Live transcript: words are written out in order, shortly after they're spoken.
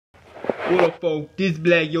What up, folks? This is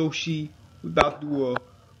Black Yoshi. We about to do a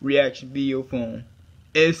reaction video from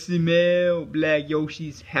SML, Black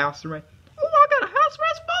Yoshi's house arrest. Oh, I got a house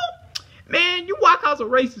arrest, folks? Man, you white house are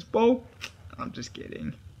racist, folks. I'm just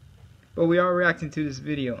kidding. But we are reacting to this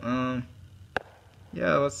video.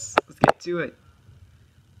 Yeah, let's get to it.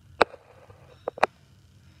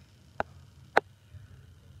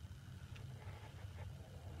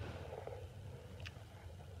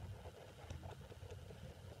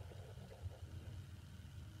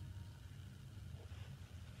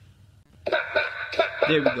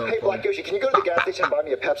 There we go. Hey, Black Yoshi, can you go to the gas station and buy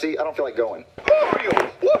me a Pepsi? I don't feel like going. Mario,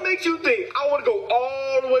 what makes you think I want to go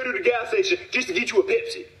all the way to the gas station just to get you a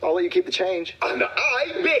Pepsi? I'll let you keep the change. No,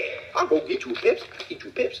 I bet. I'm going to get you a Pepsi. Get you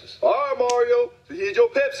a Pepsi. All right, Mario. So here's your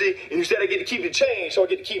Pepsi, and you said I get to keep the change, so I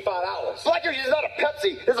get to keep $5. Black Yoshi, it's not a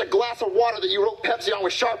Pepsi. It's a glass of water that you wrote Pepsi on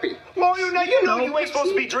with Sharpie. Mario, now you know you ain't supposed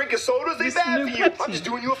to be drinking sodas. They bad for you. Pepsi. I'm just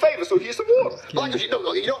doing you a favor, so here's some water. Black Yoshi,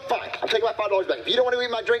 no, you know what? Fine. I'm taking my $5 back. If you don't want to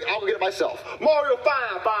eat my drink, I'll go get it myself. Mario,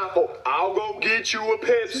 fine, folks. I'll go get you a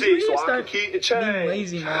Pepsi so I can keep the change. Being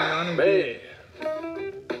lazy, Mario. Man.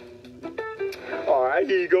 All right,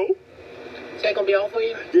 here you go. Is that gonna be all for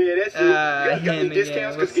you? Yeah, that's it. You got any Henry,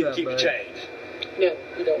 discounts because what's I get to up, keep the bud? change. No,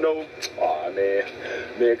 you don't. No. Aw, man,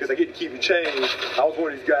 because I get to keep the change. I was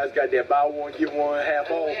one of these guys got that buy one, get one, half I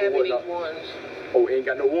don't off or have any whatnot. ones. Oh, ain't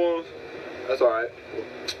got no ones? That's all right.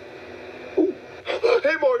 Ooh.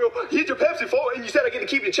 Hey, Mario, here's your Pepsi, folks, and you said I get to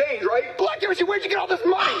keep the change, right? Black Yoshi, where'd you get all this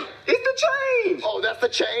money? It's the change. Oh, that's the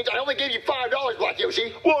change. I only gave you $5, Black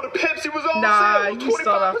Yoshi. Well, the Pepsi was on Nah, sale. you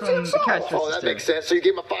stole that from the cash Oh, that register. makes sense. So you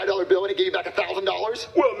gave him a $5 bill and he gave you back $1,000?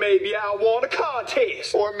 Well, maybe I won a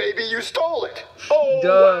contest. Or maybe you stole it. Oh, Duh.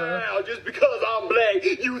 wow, just because I'm black,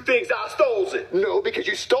 you think I stole it. No, because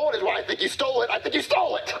you stole it is why I think you stole it. I think you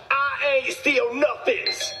stole it. I ain't steal nothing.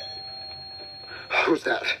 Who's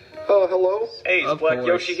that? Hello? Hey, Of Black course.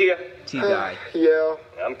 Yoshi here. T-Guy. Yeah.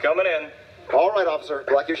 I'm coming in. All right, officer.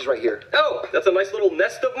 Black Yoshi's right here. Oh, that's a nice little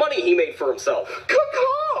nest of money he made for himself.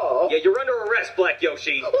 Caw. Yeah, you're under arrest, Black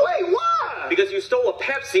Yoshi. Wait, why? Because you stole a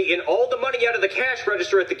Pepsi and all the money out of the cash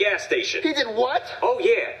register at the gas station. He did what? Oh,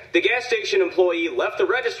 yeah. The gas station employee left the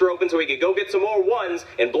register open so he could go get some more ones,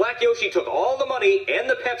 and Black Yoshi took all the money and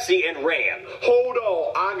the Pepsi and ran. Hold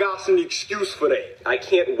on, I got some excuse for that. I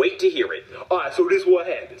can't wait to hear it. All right, so this is what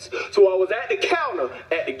happens. So I was at the counter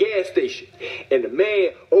at the gas station, and the man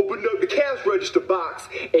opened up the cash register box,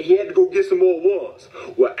 and he had to go get some more ones.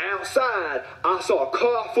 Well, outside, I saw a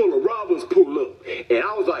car full of robbers pull up, and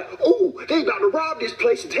I was like, ooh, they about to rob this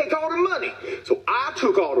place and take all the money. So I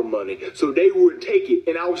took all the money so they wouldn't take it,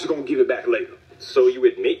 and I was just going to give it back later. So you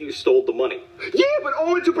admit you stole the money? Yeah, but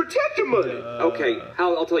only to protect the money. Okay,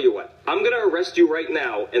 I'll tell you what. I'm gonna arrest you right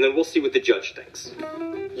now, and then we'll see what the judge thinks.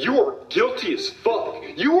 You are guilty as fuck.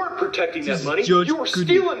 You weren't protecting that This money. Judge You were Goody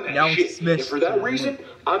stealing that now shit. smashed And for that the reason,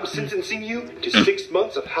 I'm sentencing you to 6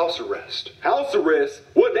 months of house arrest. House arrest?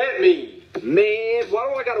 What that mean? Man, why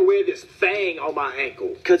do I gotta wear this thing on my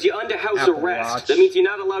ankle? Because you're under house Apple arrest. Watch. That means you're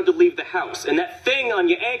not allowed to leave the house. And that thing on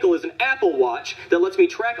your ankle is an Apple Watch that lets me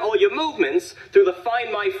track all your movements through the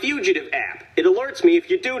Find My Fugitive app. It alerts me if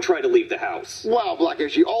you do try to leave the house. Wow, Black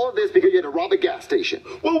Yoshi, all of this because you had to rob a gas station.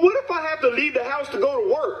 Well, what if I have to leave the house to go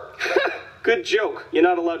to work? Good joke. You're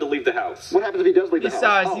not allowed to leave the house. What happens if he does leave the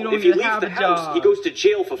Besides, house? you don't If you even leave have the a house, job. he goes to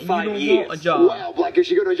jail for You 5 don't years. want a job. Wow, Black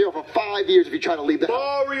Yoshi, you go to jail for 5 years if you try to leave the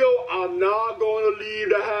house. Mario, I'm not gonna leave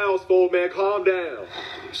the house, old man. Calm down.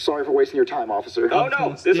 Sorry for wasting your time, officer. Oh no,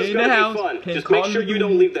 this Stay is in gonna the be house, fun. can Just call make sure me you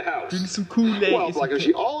don't leave the house. Drink some Kool-Aid. Well, and Black some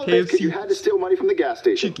Yoshi, all of this because KFC you had to steal money from the gas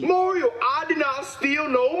station. chicken. Mario, I did not steal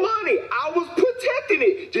no money. I was protecting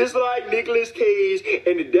it, just like Nicolas Cage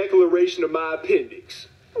and the Declaration of My Appendix.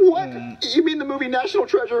 What? You mean the movie National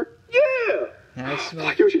Treasure? Yeah. That's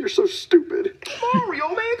Black Yoshi, you're so stupid. Mario,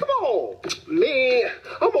 man, come on. Man,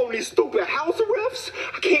 I'm on these stupid house arrests.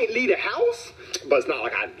 I can't leave the house. But it's not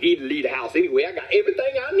like I need to leave the house anyway. I got everything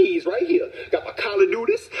I need right here. Got my Call of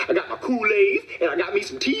Duties, I got my Kool-Aid, and I got me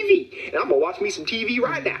some TV. And I'm gonna watch me some TV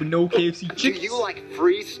right now. with no KFC Do chicken. you like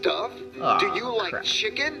free stuff? Aw, Do you like crap.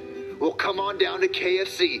 chicken? Well, come on down to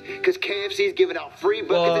KFC, because KFC is giving out free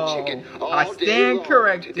buckets Whoa, of chicken all I day stand long,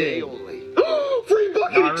 corrected. today only. Free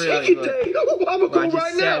bucket Not of really, chicken but- day. Oh, I'm gonna but I go just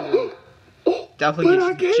right said now. it. Oh, Definitely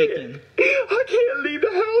but get you some chicken. I can't leave the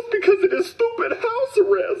house because of this stupid house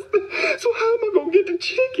arrest. So how am I gonna get the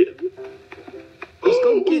chicken? Just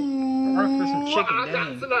go get work for some chicken, I got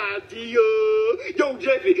dang. some idea. Yo,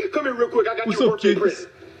 Jeffy, come here real quick. I got What's your up, birthday Jeffy? present.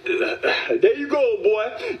 There you go,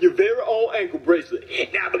 boy. Your very own ankle bracelet.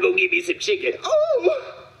 Now I'm gonna go get me some chicken. Oh!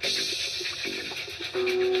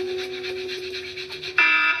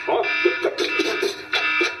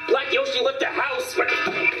 Black Yoshi, the house.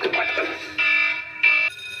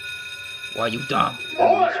 Why you dumb?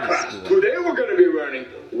 Alright, class. Today we're going to be learning,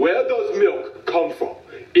 where does milk come from?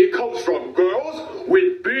 It comes from girls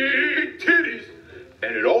with big titties.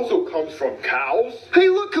 And it also comes from cows. Hey,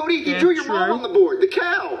 look, Cody, he Yeah, drew your true. mom on the board. The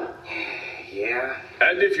cow. Yeah.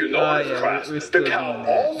 And if you notice, yeah, class, we're the still cow doing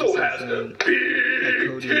that. also We're still has saying big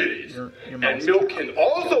Cody, titties. your And mom's milk cow. can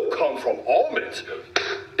also come from almonds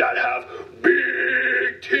that have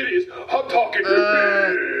big titties. I'm talking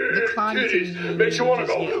big decline titties. to Makes you want to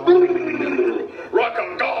just go like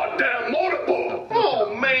a goddamn motorboat.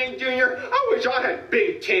 Oh man, Junior, I wish I had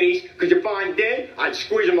big titties, because if I did, I'd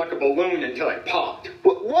squeeze them like a balloon until it popped.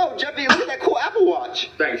 Whoa, Jeffy, look at that cool Apple Watch.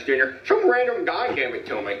 Thanks, Junior. Some random guy gave it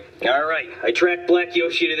to me. All right, I tracked Black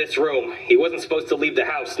Yoshi to this room. He wasn't supposed to leave the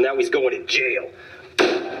house. Now he's going to jail.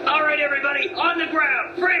 All right, everybody, on the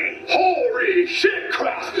ground, free. Holy shit,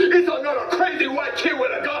 class! It's another crazy white kid with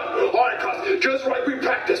a gun! Alright, class, just like we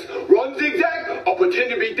practiced. Run zigzag, I'll pretend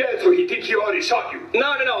to be dead so he thinks he already shot you.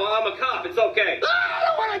 No, I'm a cop. It's okay. I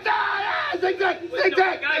don't want to die. Ah, zigzag, No,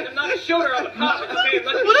 zigzag. guys, I'm not a shooter. I'm a cop. It's okay. I'm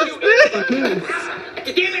not What is this?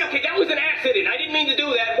 Damn it, okay, that was an accident. I didn't mean to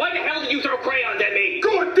do that. Why the hell did you throw crayons at me?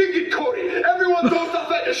 Good thinking, Cody. Everyone throws stuff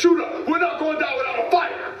at the shooter. We're not going down without a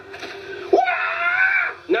fight.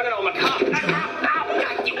 No, I'm a cop. Ow,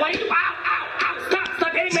 God, wait, ow,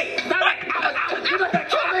 stop hitting me. Stop it. Ow, you're not gonna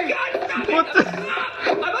kill me. God, stop it. What the?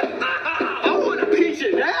 I want a piece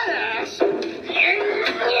of that ass.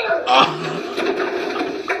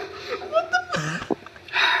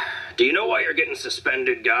 Do you know why you're getting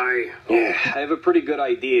suspended, guy? Yeah, I have a pretty good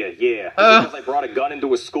idea, yeah. Because I brought a gun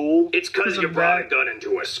into a school? It's because you of brought that. a gun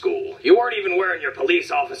into a school. You weren't even wearing your police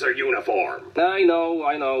officer uniform. I know.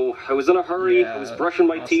 I was in a hurry. Yeah, I was brushing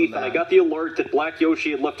my also teeth, and I that. got the alert that Black Yoshi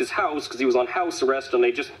had left his house because he was on house arrest, and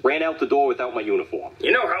they just ran out the door without my uniform.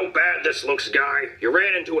 You know how bad this looks, guy? You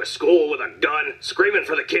ran into a school with a gun, screaming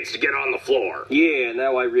for the kids to get on the floor. Yeah,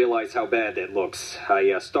 now I realize how bad that looks.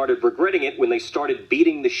 I started regretting it when they started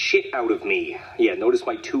beating the shit out of me. Yeah, notice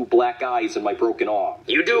my 2 black eyes and my broken arm.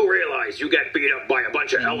 You do realize you got beat up by a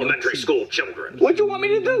bunch of elementary school children. What'd you want me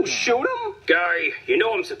to do, shoot them? Guy, you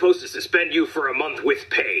know I'm supposed to suspend you for a month with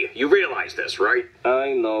pay. You realize this, right?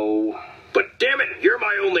 I know. But damn it, you're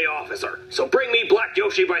my only officer. So bring me Black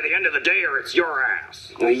Yoshi by the end of the day or it's your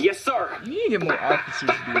ass. Yes, sir. You need to get more officers,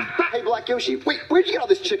 dude. Hey, Black Yoshi, wait, where'd you get all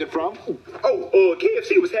this chicken from? Oh,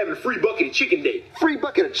 KFC was having a free bucket of chicken day. Free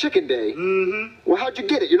bucket of chicken day? Mm-hmm. Well, how'd you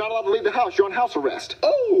get it? You're not allowed to leave the house. You're on house arrest. My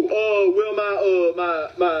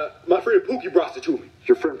friend Pookie brought it to me.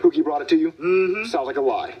 Your friend Pookie brought it to you? Mm-hmm. Sounds like a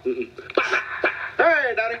lie.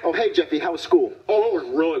 Hey, Daddy. Oh, hey, Jeffy, how was school? Oh, it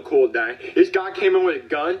was really cool, Daddy. This guy came in with a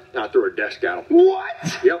gun, and I threw a desk at him.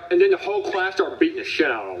 What? Yep, and then the whole class started beating the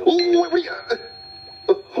shit out of him.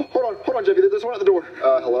 Hold on, Jeffy. There's one at the door.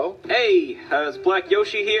 Hello? Hey, is Black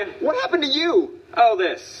Yoshi here? What happened to you? Oh,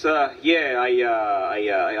 this. I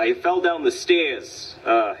fell down the stairs,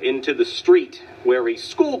 into the street where a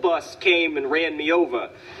school bus came and ran me over.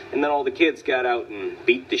 And then all the kids got out and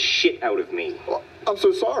beat the shit out of me. Well, I'm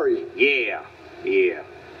so sorry. Yeah.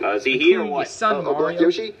 Is he here or Including your what? son, Black Mario.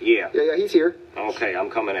 Yoshi? Yeah. Yeah, he's here. Okay, I'm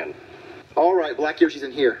coming in. All right, Black Yoshi's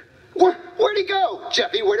in here. Where'd he go?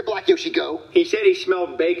 Jeffy, where did Black Yoshi go? He said he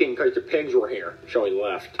smelled bacon because the pigs were here, so he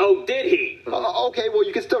left. Oh, did he? Okay, well,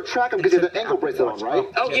 you can still track him because he has an ankle bracelet on, right?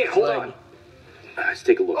 Oh, yeah, hold on. Let's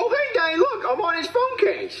take a look. Oh, hey, Daddy, look, I'm on his phone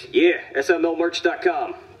case. Yeah,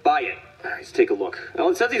 SMLmerch.com. Buy it. Let's take a look. Oh,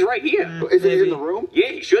 it says he's right here. Is he Maybe. in the room? Yeah,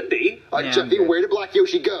 he should be. Yeah, Jeffy, I'm good. where did Black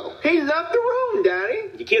Yoshi go? He left the room, Daddy.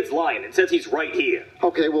 Your kid's lying. It says he's right here.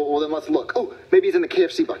 Okay, well then let's look. Oh, maybe he's in the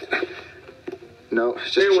KFC bucket. No,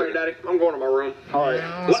 it's just Anyway, chicken. Daddy, I'm going to my room. All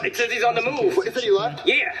right. What? It says he's on the move. What, is it he left?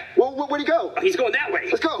 Yeah. Well, where'd he go? He's going that way.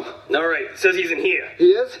 Let's go. All right, it says he's in here.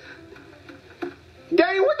 He is?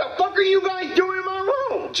 Daddy, what the fuck are you guys doing in my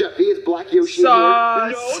room? Jeffy, is Black Yoshi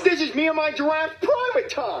Sauce. No, this is me and my giraffe private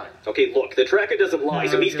time. Okay, look, the tracker doesn't lie,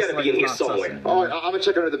 so No, he's got to just be in like here not somewhere. sussing. All right, I'm gonna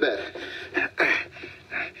check under the bed.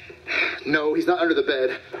 No, he's not under the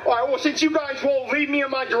bed. All right, well, since you guys won't leave me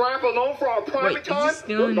and my giraffe alone for our private Wait, is time, he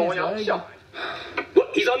still we're in going his leg? outside. Look,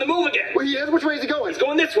 he's on the move again. Well, he is? Which way is he going? He's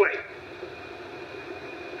going this way.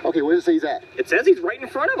 Okay, where does it say he's at? It says he's right in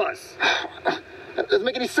front of us. That doesn't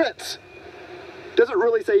make any sense. Does it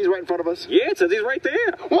really say he's right in front of us? Yeah, it says he's right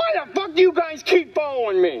there. Why the fuck do you guys keep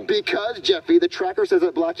following me? Because, Jeffy, the tracker says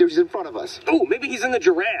that Black Yoshi's in front of us. Oh, maybe he's in the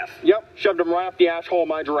giraffe. Yep, shoved him right up the asshole of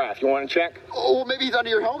my giraffe. You want to check? Oh, well, maybe he's under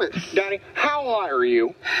your helmet. Daddy, how high are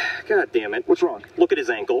you? God damn it. What's wrong? Look at his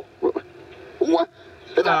ankle. What?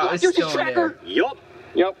 Is that Black it's Yoshi's still tracker? Yup.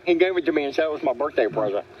 Yep, he gave it to me and said it was my birthday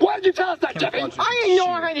present. Why did you tell us that, Can't Jeffy? watch it. I didn't know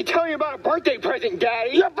I had to tell you about a birthday present,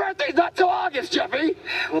 Daddy. Your birthday's not till August, Jeffy.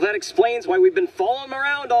 Well, that explains why we've been following him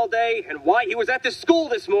around all day and why he was at this school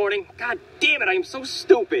this morning. God damn it, I am so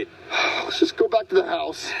stupid. Let's just go back to the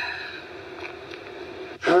house.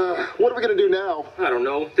 What are we gonna do now? I don't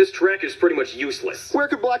know. This track is pretty much useless. Where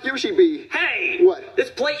could Black Yoshi be? Hey! What?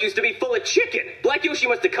 This plate used to be full of chicken. Black Yoshi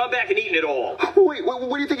must have come back and eaten it all. Wait, where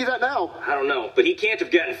do you think he's at now? I don't know, but he can't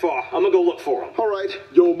have gotten far. I'm gonna go look for him. All right.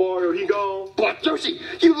 Yo, Mario, he gone. Black Yoshi,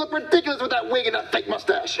 you look ridiculous with that wig and that fake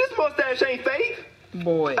mustache. This mustache ain't fake.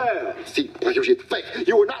 Boy. See, Black Yoshi, it's fake.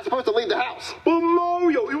 You were not supposed to leave the house. But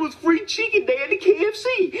Mario, it was free chicken day at the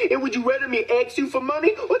KFC. And would you rather me ask you for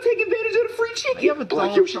money or take advantage of the free chicken? You have a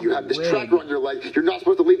Black dog Yoshi, from you have this wig. tracker on your leg. You're not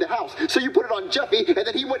supposed to leave the house. So you put it on Jeffy, and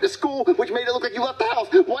then he went to school, which made it look like you left the house.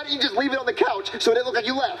 Why didn't you just leave it on the couch so it didn't look like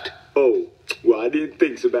you left? Oh, well, I didn't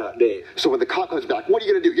think about that. So when the cop comes back, what are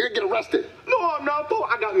you gonna do? You're gonna get arrested. No, I'm not, though.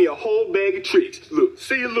 I got me a whole bag of tricks. Look,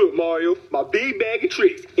 see you look, Mario. My big bag of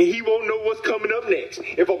tricks. And he won't know what's coming up next.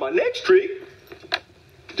 And for my next trick,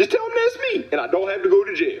 just tell him that's me. And I don't have to go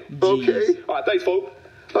to jail. Okay. All right, thanks, folks.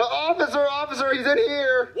 Officer, he's in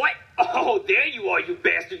here. What? Oh, there you are, you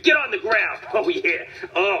bastard. Get on the ground. Oh, yeah.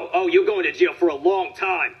 Oh, you're going to jail for a long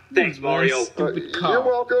time. Thanks, Mario. Stupid cop. You're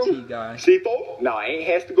welcome. T-guy. See, folks? Now I ain't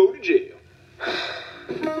has to go to jail.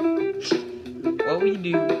 What would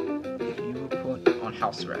you do if you were put on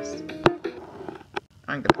house arrest?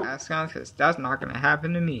 I'm gonna ask guys because that's not gonna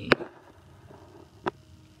happen to me.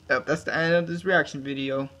 Yep, that's the end of this reaction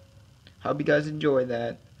video. Hope you guys enjoy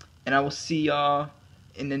that. And I will see y'all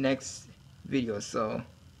in the next video. So,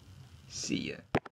 see ya.